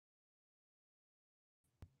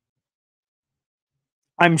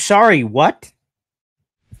I'm sorry, what?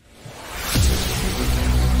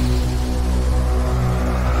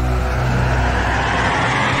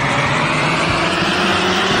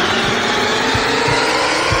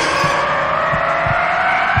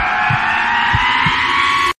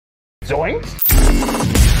 Zoinks?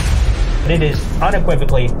 It is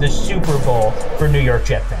unequivocally the Super Bowl for New York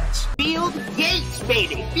Jet fans. Field Yates,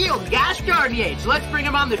 baby. Field gosh darn Yates. Let's bring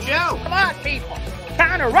him on the show. Come on, people.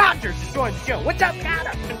 Aaron Rodgers is joining the show. What's up,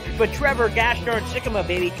 Connor? But Trevor gosh darn Sycamore,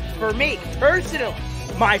 baby, for me, personally,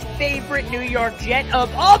 my favorite New York Jet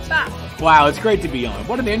of all time. Wow, it's great to be on.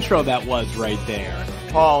 What an intro that was right there.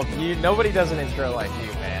 Paul, nobody does an intro like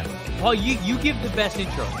you, man. Paul, you give the best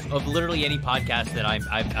intro of literally any podcast that I've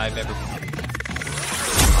ever been.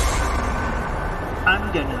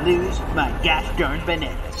 I'm gonna lose my gosh darn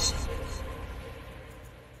bananas.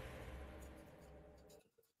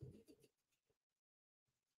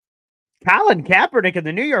 Colin Kaepernick and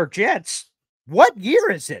the New York Jets. What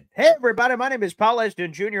year is it? Hey, everybody, my name is Paul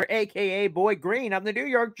Eston Jr., a.k.a. Boy Green. I'm the New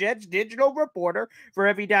York Jets digital reporter for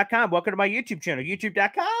Evie.com. Welcome to my YouTube channel,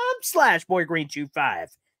 youtube.com/BoyGreen25.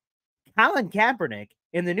 Colin Kaepernick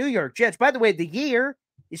and the New York Jets. By the way, the year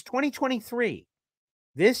is 2023.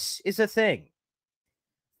 This is a thing.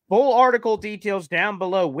 Full article details down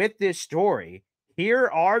below with this story. Here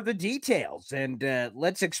are the details, and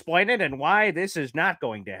let's explain it and why this is not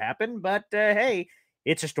going to happen. But, hey,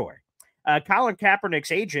 it's a story. Colin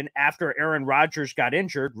Kaepernick's agent, after Aaron Rodgers got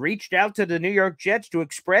injured, reached out to the New York Jets to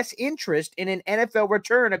express interest in an NFL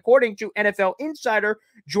return, according to NFL insider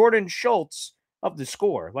Jordan Schultz of The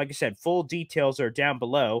Score. Like I said, full details are down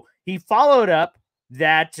below. He followed up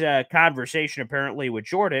that conversation, apparently, with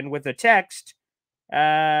Jordan with a text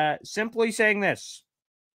simply saying this.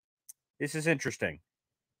 This is interesting.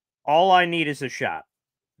 All I need is a shot.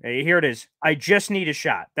 Here it is. I just need a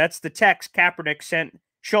shot. That's the text Kaepernick sent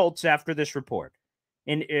Schultz after this report,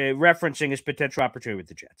 in referencing his potential opportunity with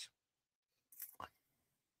the Jets.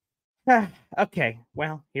 Okay,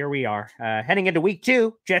 well, here we are. Heading into week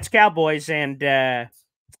 2, Jets-Cowboys, and I'm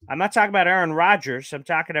not talking about Aaron Rodgers. I'm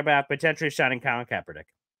talking about potentially signing Colin Kaepernick.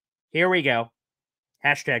 Here we go.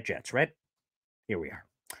 Hashtag Jets, right? Here we are.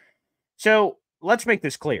 So let's make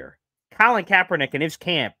this clear. Colin Kaepernick and his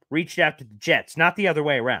camp reached out to the Jets, not the other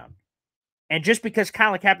way around. And just because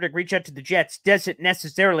Colin Kaepernick reached out to the Jets doesn't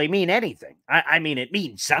necessarily mean anything. I mean, it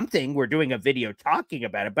means something. We're doing a video talking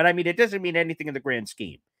about it, but I mean, it doesn't mean anything in the grand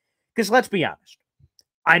scheme. Because let's be honest.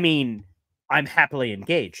 I mean, I'm happily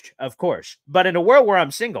engaged, of course. But in a world where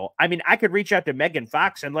I'm single, I mean, I could reach out to Megan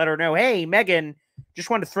Fox and let her know, hey, Megan, just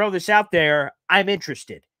want to throw this out there. I'm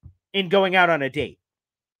interested in going out on a date.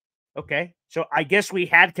 Okay, so I guess we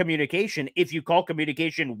had communication. If you call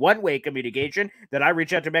communication one-way communication, that I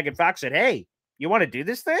reach out to Megan Fox and said, hey, you want to do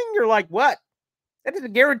this thing? You're like, what? That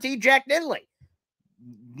doesn't guarantee Jack Diddley.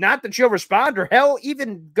 Not that she'll respond or hell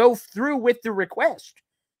even go through with the request.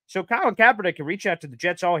 So Colin Kaepernick can reach out to the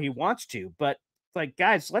Jets all he wants to, but like,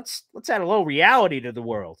 guys, let's add a little reality to the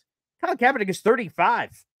world. Colin Kaepernick is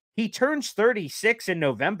 35. He turns 36 in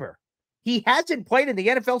November. He hasn't played in the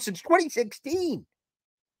NFL since 2016.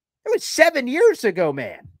 It was 7 years ago,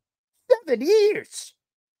 man. 7 years.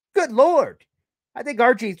 Good Lord. I think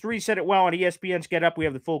RG3 said it well on ESPN's Get Up. We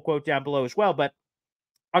have the full quote down below as well, but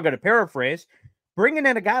I'm going to paraphrase. Bringing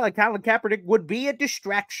in a guy like Colin Kaepernick would be a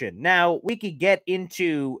distraction. Now, we could get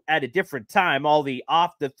into, at a different time, all the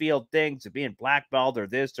off-the-field things of being blackballed or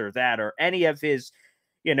this or that or any of his,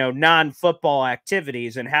 non-football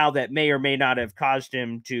activities and how that may or may not have caused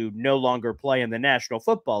him to no longer play in the National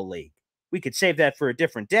Football League. We could save that for a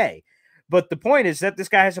different day. But the point is that this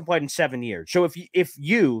guy hasn't played in 7 years. So if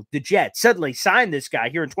you, the Jets, suddenly sign this guy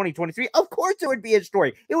here in 2023, of course it would be a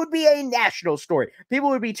story. It would be a national story.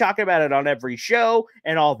 People would be talking about it on every show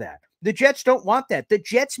and all that. The Jets don't want that. The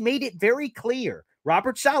Jets made it very clear.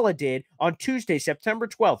 Robert Saleh did on Tuesday, September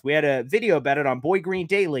 12th. We had a video about it on Boy Green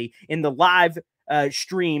Daily in the live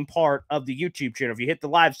stream part of the YouTube channel. If you hit the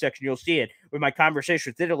live section, you'll see it with my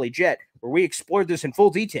conversation with Italy Jet, where we explored this in full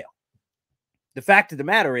detail. The fact of the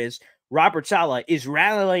matter is, Robert Saleh is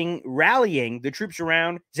rallying the troops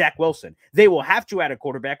around Zach Wilson. They will have to add a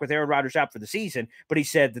quarterback with Aaron Rodgers out for the season, but he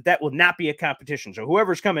said that will not be a competition. So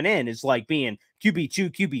whoever's coming in is like being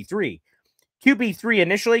QB2, QB3. QB3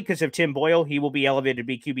 initially, because of Tim Boyle, he will be elevated to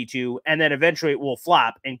be QB2, and then eventually it will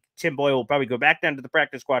flop, and Tim Boyle will probably go back down to the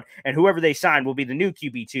practice squad, and whoever they sign will be the new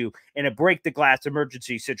QB2 in a break-the-glass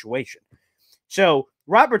emergency situation. So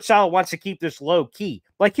Robert Saleh wants to keep this low key.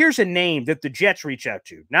 Like, here's a name that the Jets reach out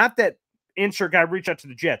to. Not that insert guy reach out to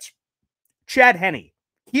the Jets. Chad Henne.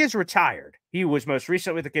 He is retired. He was most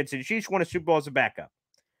recently with the Kansas City Chiefs, won a Super Bowl as a backup.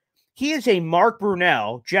 He is a Mark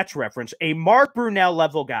Brunell, Jets reference, a Mark Brunell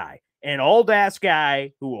level guy, an old-ass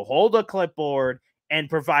guy who will hold a clipboard and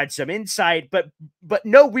provide some insight, but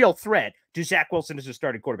no real threat to Zach Wilson as a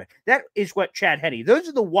starting quarterback. That is what Chad Henne, those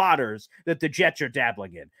are the waters that the Jets are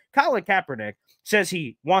dabbling in. Colin Kaepernick says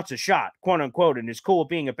he wants a shot, quote unquote, and is cool with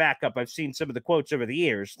being a backup. I've seen some of the quotes over the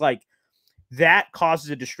years. Like, that causes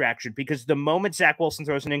a distraction because the moment Zach Wilson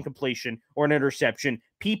throws an incompletion or an interception,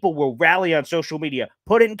 people will rally on social media,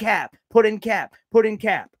 put in Cap, put in Cap, put in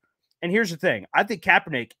Cap. And here's the thing. I think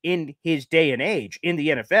Kaepernick in his day and age in the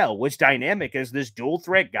NFL was dynamic as this dual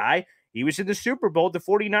threat guy. He was in the Super Bowl with the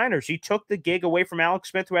 49ers. He took the gig away from Alex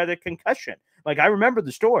Smith, who had a concussion. Like, I remember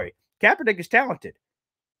the story. Kaepernick is talented.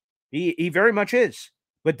 He very much is.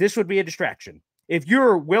 But this would be a distraction. If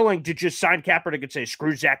you're willing to just sign Kaepernick and say,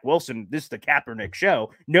 screw Zach Wilson, this is the Kaepernick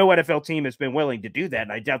show, no NFL team has been willing to do that,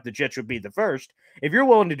 and I doubt the Jets would be the first. If you're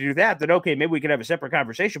willing to do that, then okay, maybe we could have a separate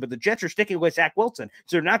conversation, but the Jets are sticking with Zach Wilson,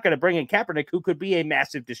 so they're not going to bring in Kaepernick, who could be a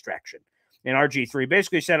massive distraction. And RG3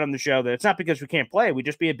 basically said on the show that it's not because we can't play, we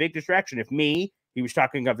just be a big distraction. If me, he was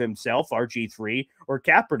talking of himself, RG3, or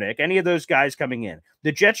Kaepernick, any of those guys coming in,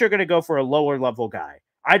 the Jets are going to go for a lower level guy.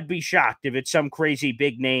 I'd be shocked if it's some crazy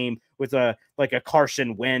big name with a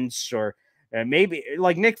Carson Wentz or maybe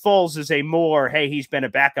like Nick Foles is a more, hey, he's been a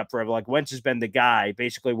backup forever. Like Wentz has been the guy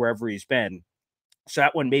basically wherever he's been. So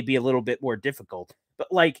that one may be a little bit more difficult.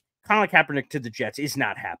 But like Colin Kaepernick to the Jets is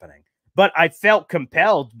not happening. But I felt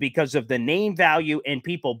compelled because of the name value and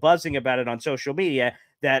people buzzing about it on social media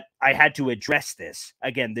that I had to address this.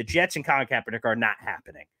 Again, the Jets and Colin Kaepernick are not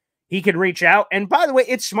happening. He can reach out. And by the way,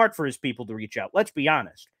 it's smart for his people to reach out. Let's be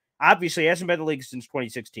honest. Obviously, he hasn't been in the league since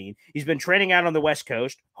 2016. He's been training out on the West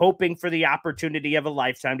Coast, hoping for the opportunity of a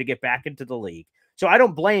lifetime to get back into the league. So I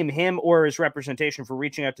don't blame him or his representation for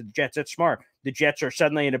reaching out to the Jets. That's smart. The Jets are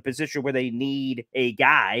suddenly in a position where they need a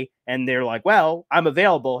guy, and they're like, well, I'm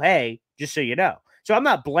available. Hey, just so you know. So I'm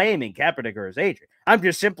not blaming Kaepernick or his agent. I'm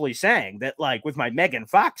just simply saying that, like, with my Megan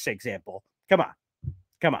Fox example, come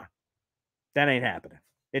on. That ain't happening.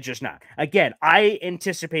 It's just not. Again, I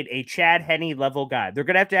anticipate a Chad Henne level guy. They're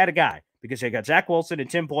going to have to add a guy because they got Zach Wilson and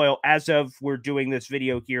Tim Boyle as of we're doing this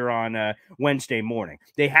video here on Wednesday morning.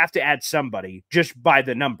 They have to add somebody just by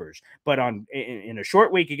the numbers. But in a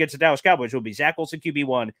short week against the Dallas Cowboys, it will be Zach Wilson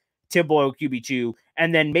QB1, Tim Boyle QB2,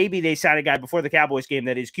 and then maybe they sign a guy before the Cowboys game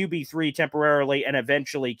that is QB3 temporarily and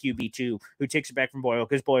eventually QB2 who takes it back from Boyle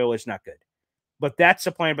because Boyle is not good. But that's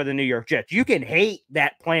the plan by the New York Jets. You can hate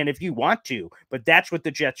that plan if you want to, but that's what the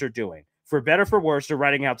Jets are doing. For better, for worse, they're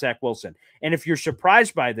writing out Zach Wilson. And if you're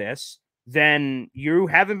surprised by this, then you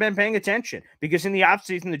haven't been paying attention. Because in the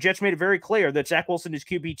offseason, the Jets made it very clear that Zach Wilson is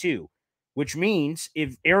QB2, which means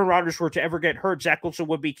if Aaron Rodgers were to ever get hurt, Zach Wilson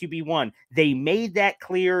would be QB1. They made that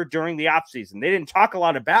clear during the offseason. They didn't talk a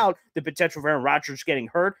lot about the potential of Aaron Rodgers getting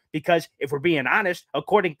hurt because, if we're being honest,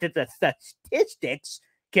 according to the statistics,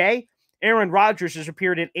 okay, Aaron Rodgers has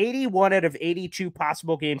appeared in 81 out of 82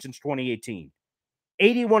 possible games since 2018.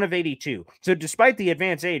 81 of 82. So despite the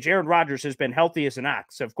advanced age, Aaron Rodgers has been healthy as an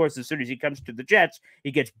ox. So of course, as soon as he comes to the Jets,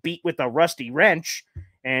 he gets beat with a rusty wrench.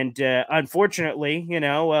 And unfortunately,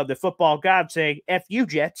 the football gods say, F you,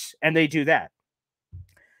 Jets, and they do that.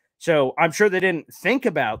 So I'm sure they didn't think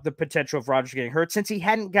about the potential of Rodgers getting hurt since he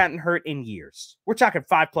hadn't gotten hurt in years. We're talking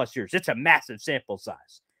 5+ years. It's a massive sample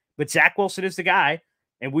size. But Zach Wilson is the guy.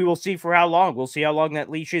 And we will see for how long. We'll see how long that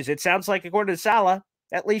leash is. It sounds like, according to Salah,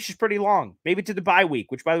 that leash is pretty long. Maybe to the bye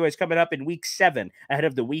week, which, by the way, is coming up in Week 7 ahead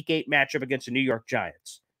of the Week 8 matchup against the New York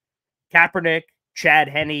Giants. Kaepernick, Chad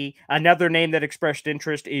Henne. Another name that expressed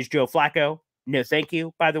interest is Joe Flacco. No, thank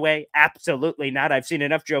you, by the way. Absolutely not. I've seen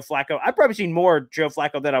enough Joe Flacco. I've probably seen more Joe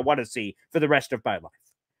Flacco than I want to see for the rest of my life.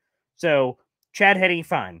 So, Chad Henne,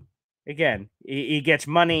 fine. Again, he gets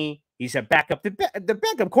money. He's a backup. The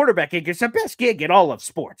backup quarterback gig is the best gig in all of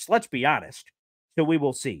sports. Let's be honest. So we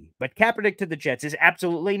will see. But Kaepernick to the Jets is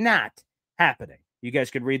absolutely not happening. You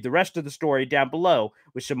guys can read the rest of the story down below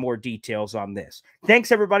with some more details on this.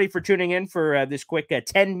 Thanks, everybody, for tuning in for this quick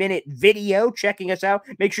 10-minute video, checking us out.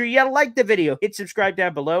 Make sure you like the video. Hit subscribe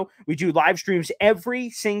down below. We do live streams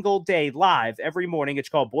every single day, live every morning. It's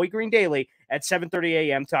called Boy Green Daily at 7:30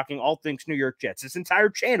 a.m., talking all things New York Jets. This entire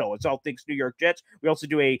channel is all things New York Jets. We also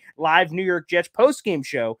do a live New York Jets post-game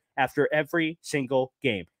show after every single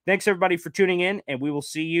game. Thanks, everybody, for tuning in, and we will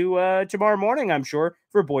see you tomorrow morning, I'm sure,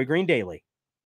 for Boy Green Daily.